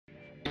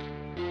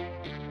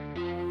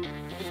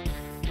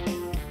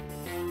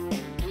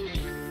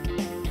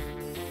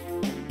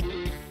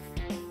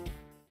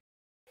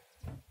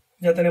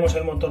Ya tenemos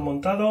el motor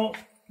montado.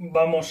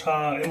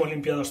 Hemos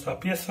limpiado esta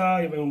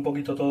pieza y veo un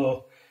poquito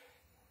todo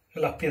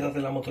las piezas de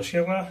la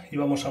motosierra y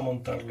vamos a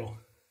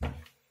montarlo.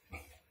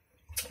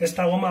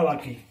 Esta goma va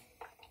aquí.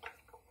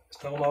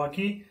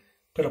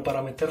 Pero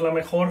para meterla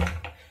mejor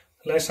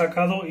la he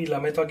sacado y la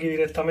meto aquí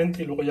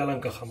directamente y luego ya la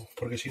encajamos,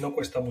 porque si no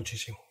cuesta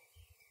muchísimo.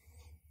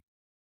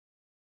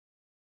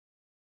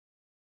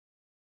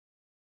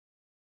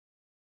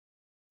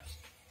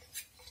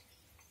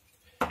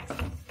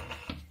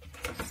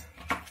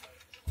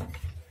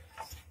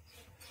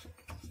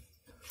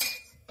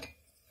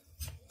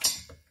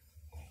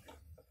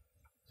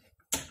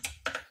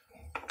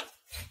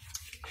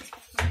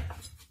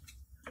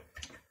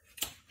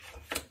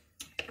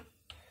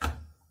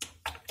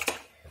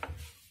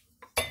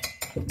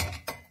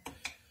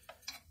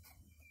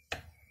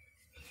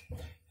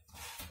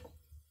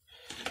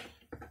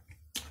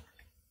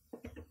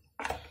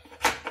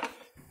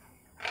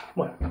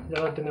 Bueno, ya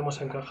la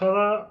tenemos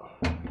encajada.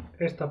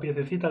 Esta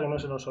piececita, que no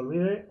se nos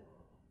olvide,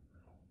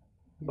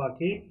 va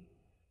aquí.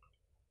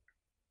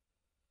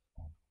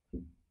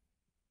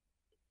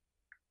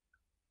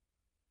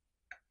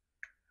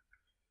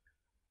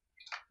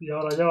 Y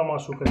ahora ya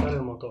vamos a sujetar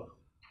el motor.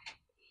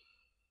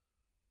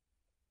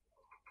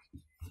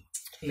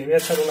 Le voy a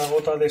echar una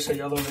gota de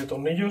sellador de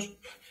tornillos,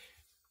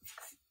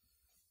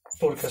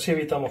 porque así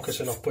evitamos que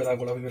se nos pueda,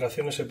 con las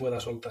vibraciones se pueda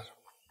soltar.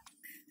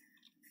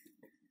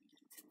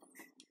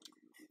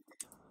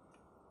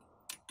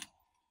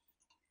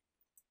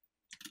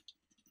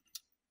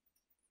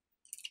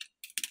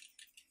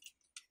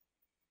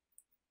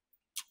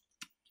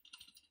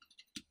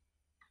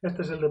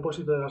 Este es el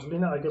depósito de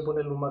gasolina, hay que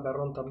ponerle un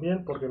macarrón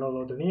también porque no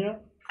lo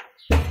tenía.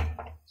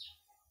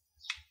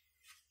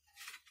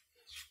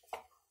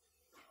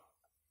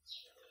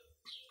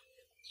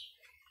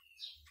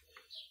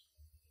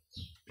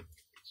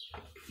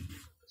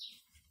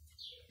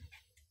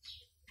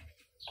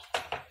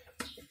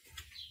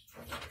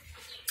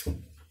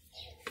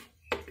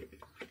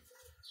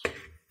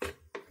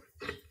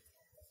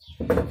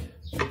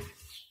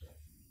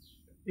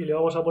 Y le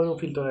vamos a poner un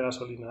filtro de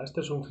gasolina.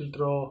 Este es un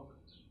filtro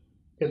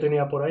que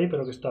tenía por ahí,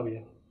 pero que está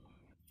bien.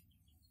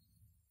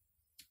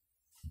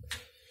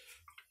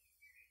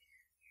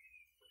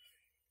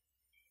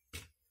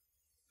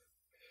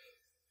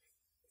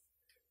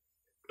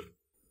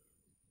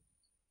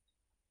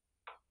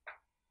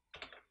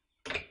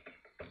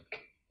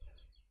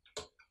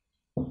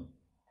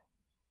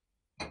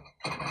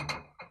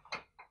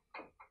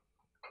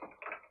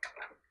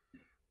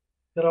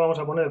 Y ahora vamos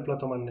a poner el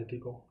plato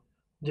magnético.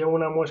 Llevo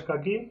una muesca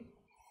aquí.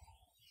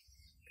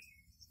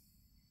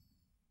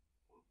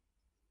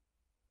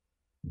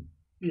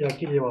 Y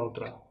aquí lleva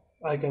otra.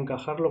 Hay que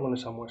encajarlo con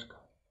esa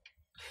muesca.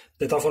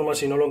 De todas formas,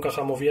 si no lo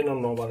encajamos bien, no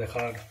nos va a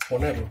dejar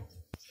ponerlo.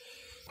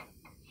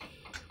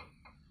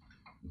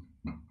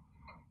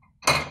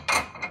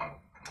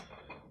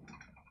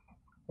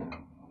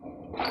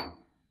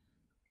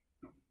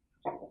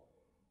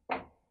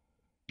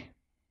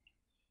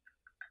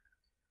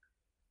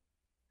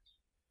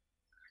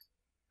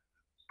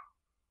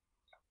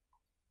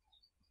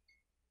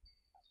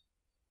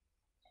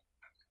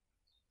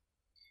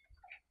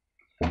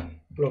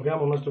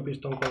 Bloqueamos nuestro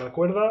pistón con la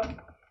cuerda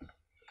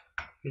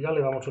y ya le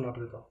damos un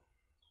apretón.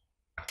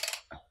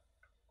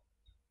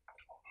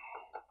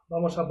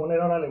 Vamos a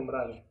poner ahora el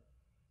embrague.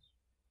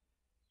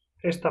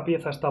 Esta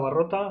pieza estaba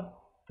rota,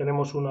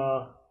 tenemos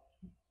una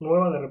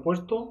nueva de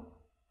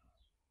repuesto.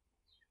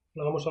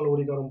 La vamos a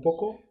lubricar un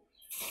poco.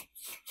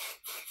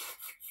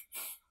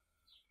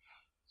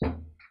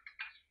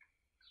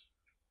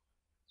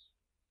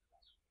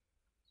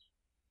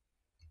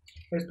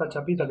 Esta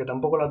chapita, que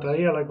tampoco la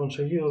traía, la he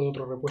conseguido de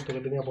otro repuesto que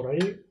tenía por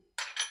ahí.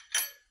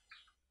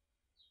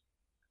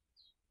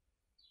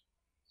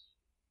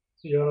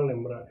 Y ahora el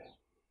embrague.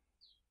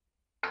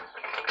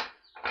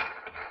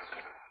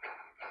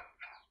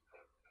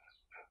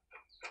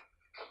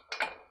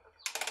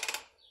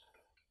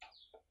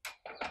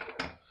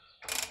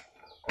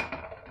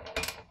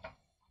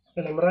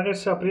 El embrague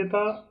se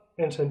aprieta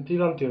en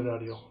sentido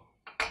antihorario.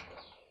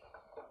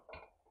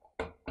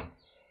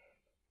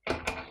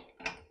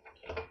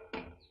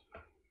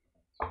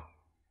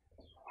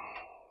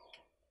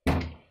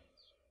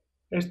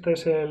 Este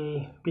es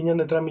el piñón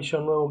de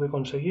transmisión nuevo que he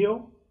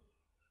conseguido.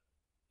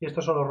 Y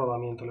estos son los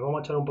rodamientos. Le vamos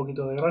a echar un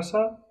poquito de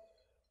grasa.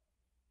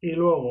 Y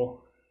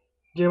luego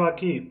lleva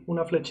aquí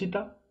una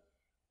flechita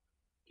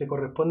que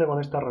corresponde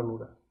con esta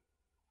ranura.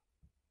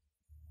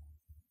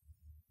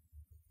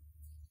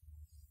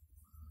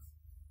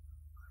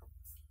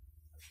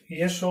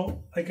 Y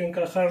eso hay que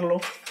encajarlo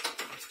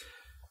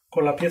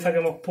con la pieza que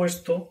hemos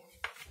puesto.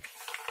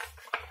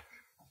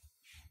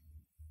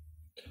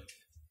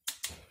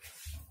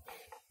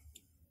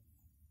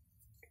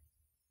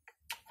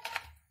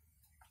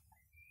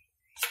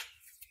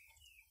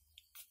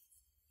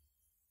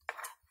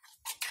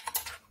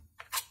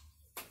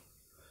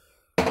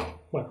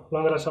 Bueno, lo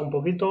he engrasado un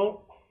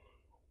poquito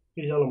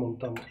y ya lo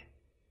montamos.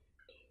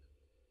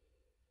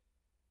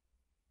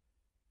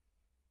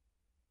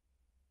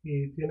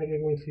 Y tiene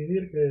que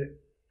coincidir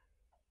que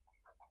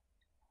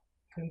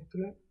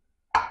entre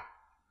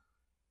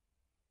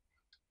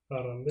la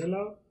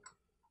arandela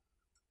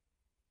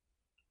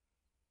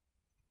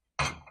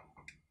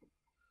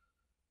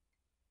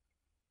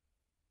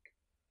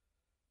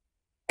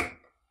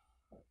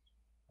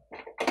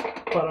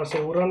para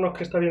asegurarnos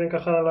que está bien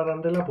encajada la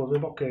arandela, pues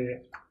vemos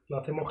que la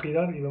hacemos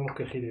girar y vemos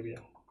que gire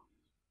bien.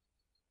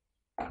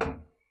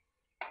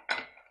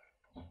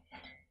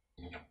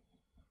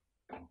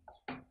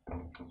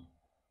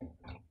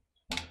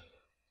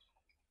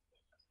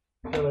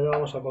 Y ahora ya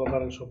vamos a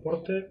colocar el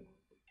soporte.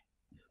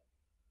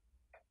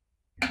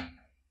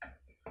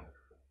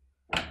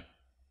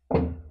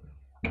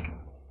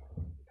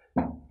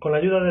 Con la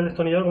ayuda del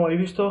destornillador, como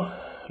habéis visto,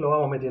 lo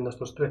vamos metiendo a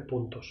estos 3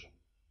 puntos.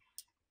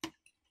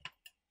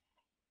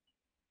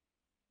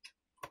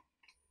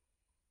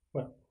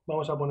 Bueno,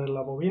 vamos a poner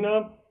la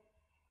bobina.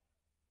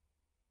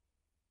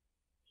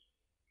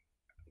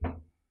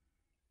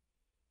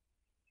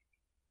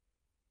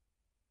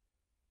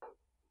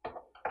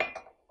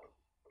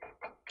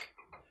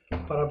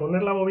 Para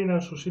poner la bobina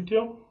en su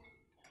sitio,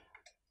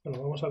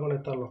 bueno, vamos a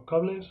conectar los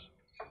cables.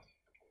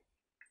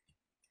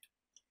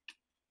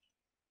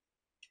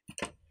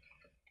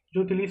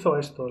 Yo utilizo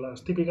esto,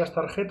 las típicas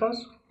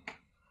tarjetas.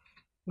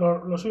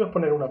 No, lo suyo es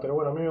poner una, pero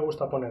bueno, a mí me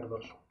gusta poner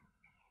 2.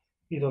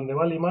 Y donde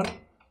va el imán,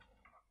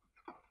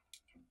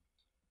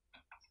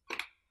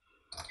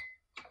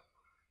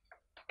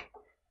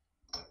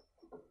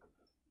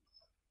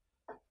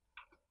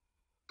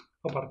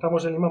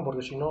 apartamos el imán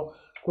porque si no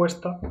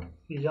cuesta,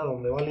 y ya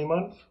donde va el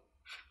imán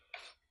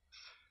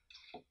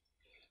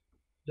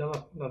ya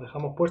las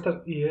dejamos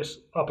puestas y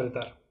es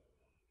apretar.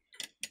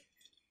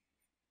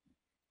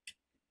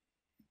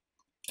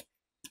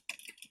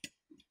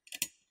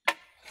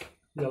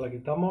 Ya la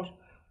quitamos,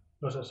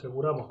 nos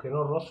aseguramos que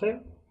no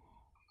roce.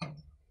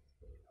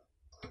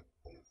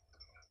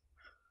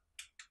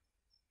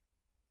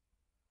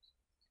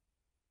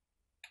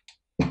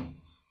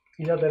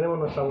 Y ya tenemos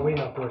nuestra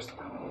bobina puesta.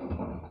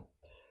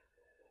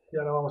 Y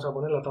ahora vamos a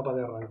poner la tapa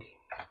de arranque.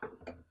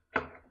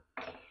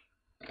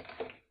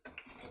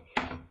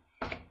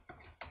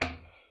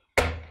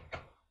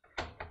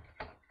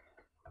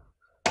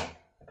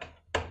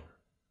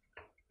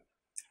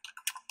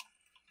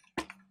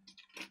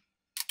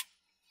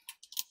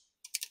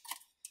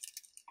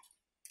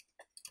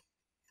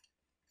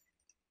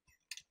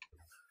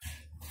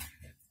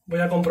 Voy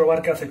a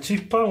comprobar que hace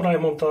chispa una vez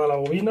montada la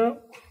bobina.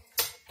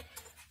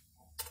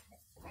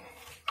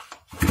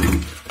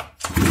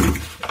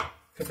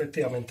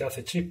 Efectivamente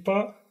hace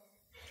chispa.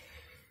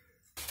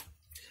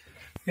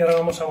 Y ahora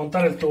vamos a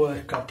montar el tubo de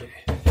escape.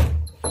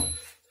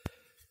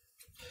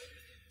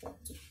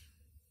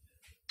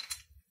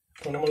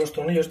 Ponemos los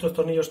tornillos. Estos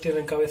tornillos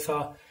tienen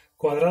cabeza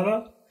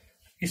cuadrada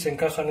y se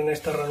encajan en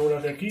estas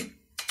ranuras de aquí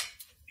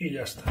y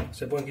ya está.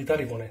 Se pueden quitar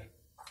y poner.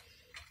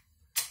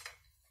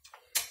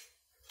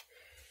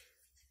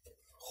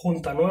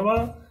 Junta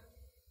nueva,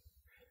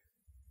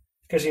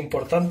 que es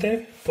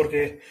importante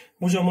porque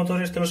muchos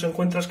motores te los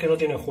encuentras que no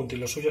tienen junta y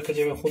lo suyo es que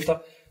lleven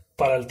junta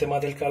para el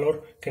tema del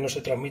calor, que no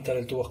se transmita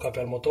del tubo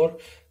escape al motor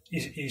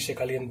y se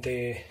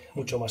caliente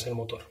mucho más el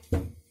motor.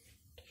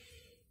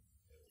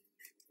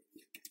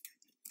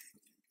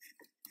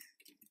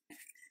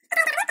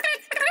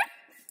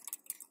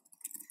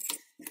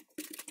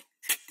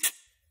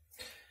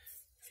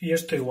 Y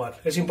esto igual,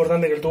 es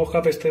importante que el tubo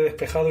escape esté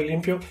despejado y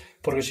limpio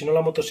porque si no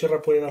la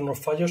motosierra puede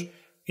darnos fallos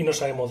y no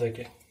sabemos de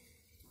qué.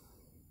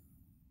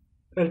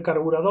 El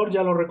carburador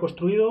ya lo he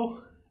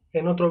reconstruido.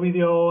 En otro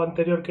vídeo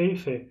anterior que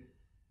hice,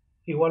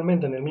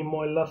 igualmente en el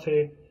mismo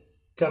enlace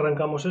que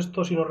arrancamos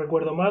esto, si no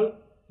recuerdo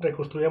mal,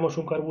 reconstruíamos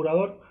un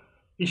carburador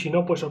y si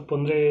no, pues os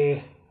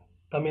pondré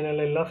también el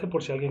enlace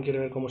por si alguien quiere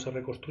ver cómo se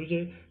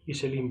reconstruye y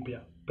se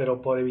limpia.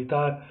 Pero por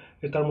evitar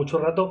estar mucho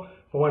rato,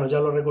 pues bueno, ya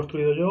lo he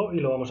reconstruido yo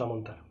y lo vamos a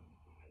montar.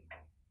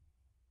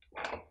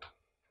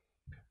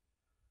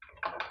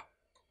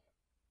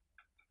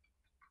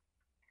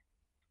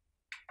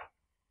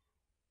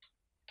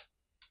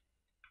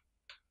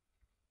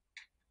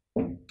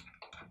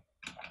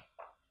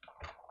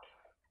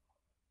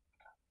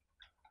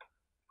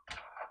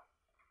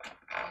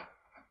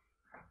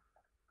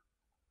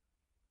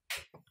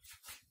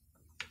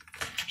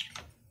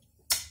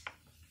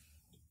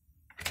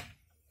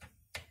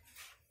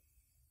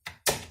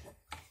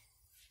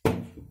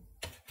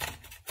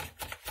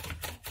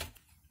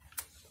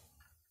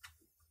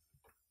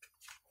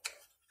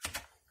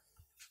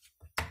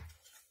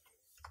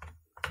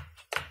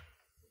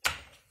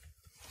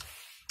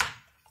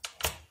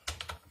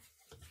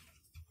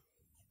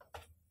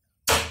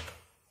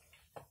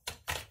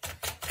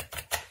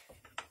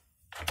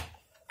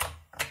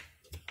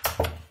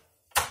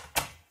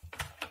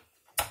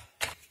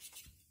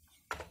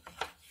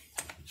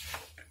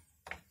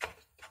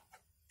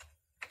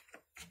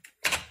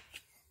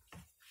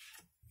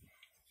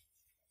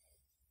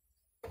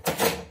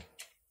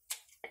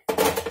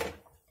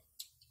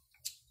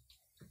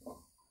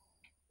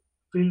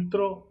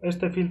 Filtro,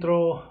 este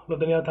filtro lo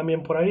tenía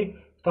también por ahí,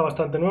 está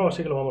bastante nuevo,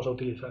 así que lo vamos a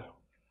utilizar.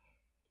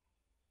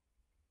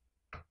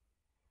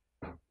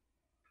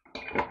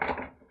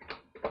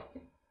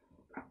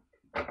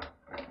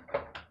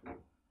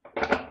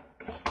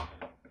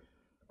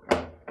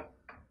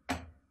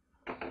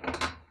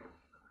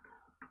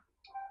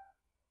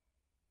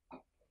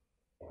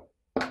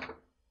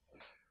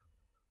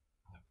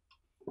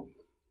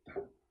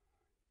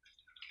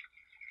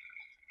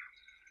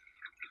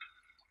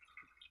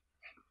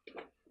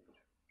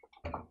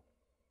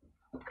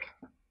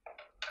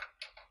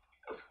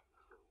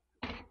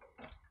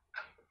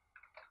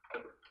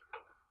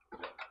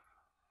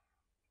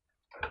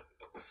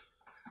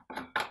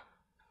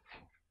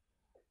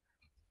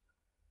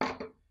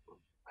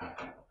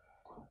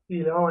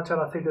 Y le vamos a echar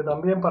aceite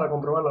también para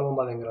comprobar la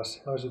bomba de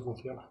engrase, a ver si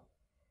funciona.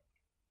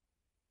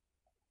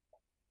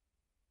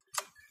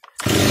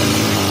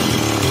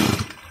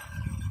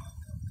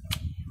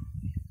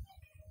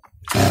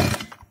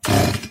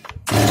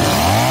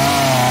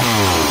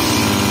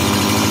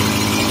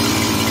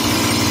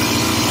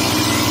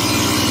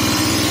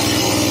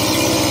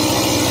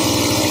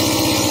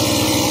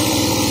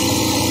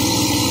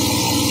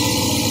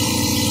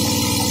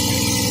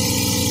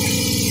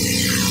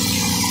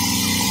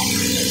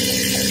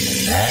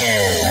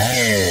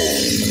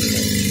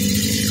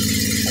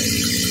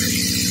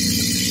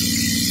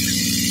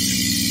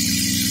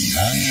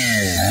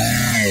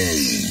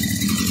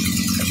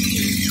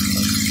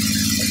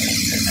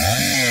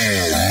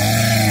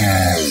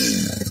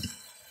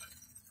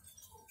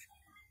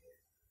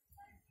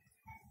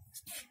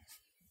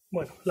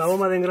 Bueno, la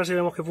bomba de engrase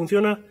vemos que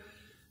funciona.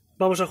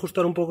 Vamos a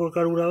ajustar un poco el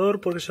carburador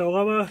porque se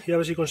ahogaba y a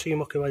ver si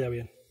conseguimos que vaya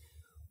bien.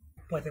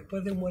 Pues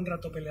después de un buen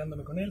rato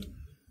peleándome con él,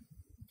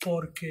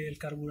 porque el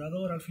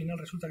carburador al final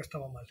resulta que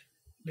estaba mal.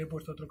 Le he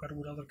puesto otro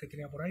carburador que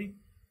tenía por ahí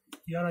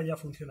y ahora ya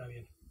funciona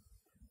bien.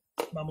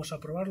 Vamos a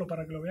probarlo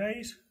para que lo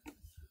veáis.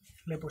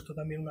 Le he puesto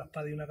también una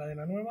espada y una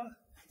cadena nueva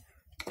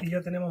y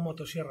ya tenemos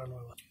motosierra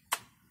nueva.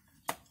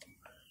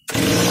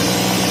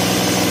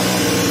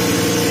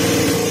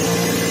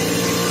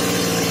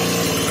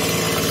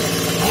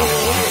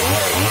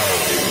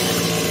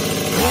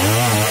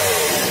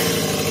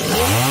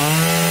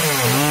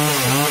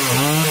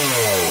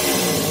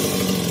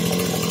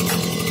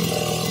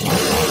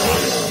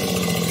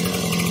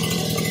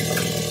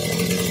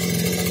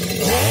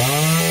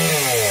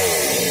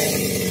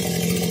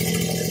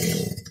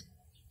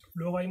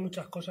 Luego hay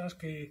muchas cosas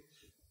que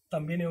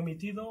también he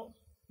omitido,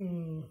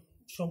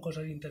 son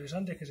cosas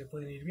interesantes que se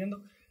pueden ir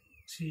viendo.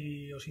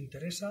 Si os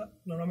interesa,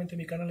 normalmente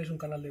mi canal es un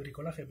canal de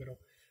bricolaje, pero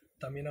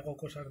también hago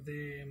cosas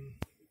de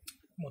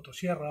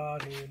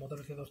motosierras y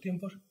motores de 2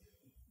 tiempos.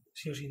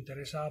 Si os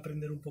interesa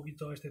aprender un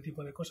poquito este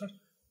tipo de cosas,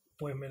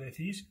 pues me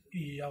decís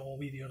y hago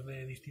vídeos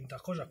de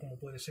distintas cosas, como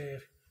puede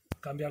ser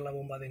cambiar la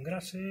bomba de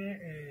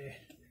engrase,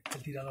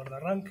 el tirador de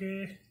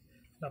arranque,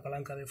 la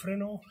palanca de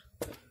freno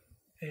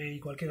y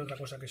cualquier otra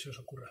cosa que se os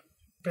ocurra.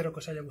 Espero que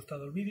os haya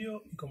gustado el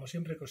vídeo y como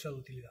siempre que os sea de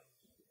utilidad.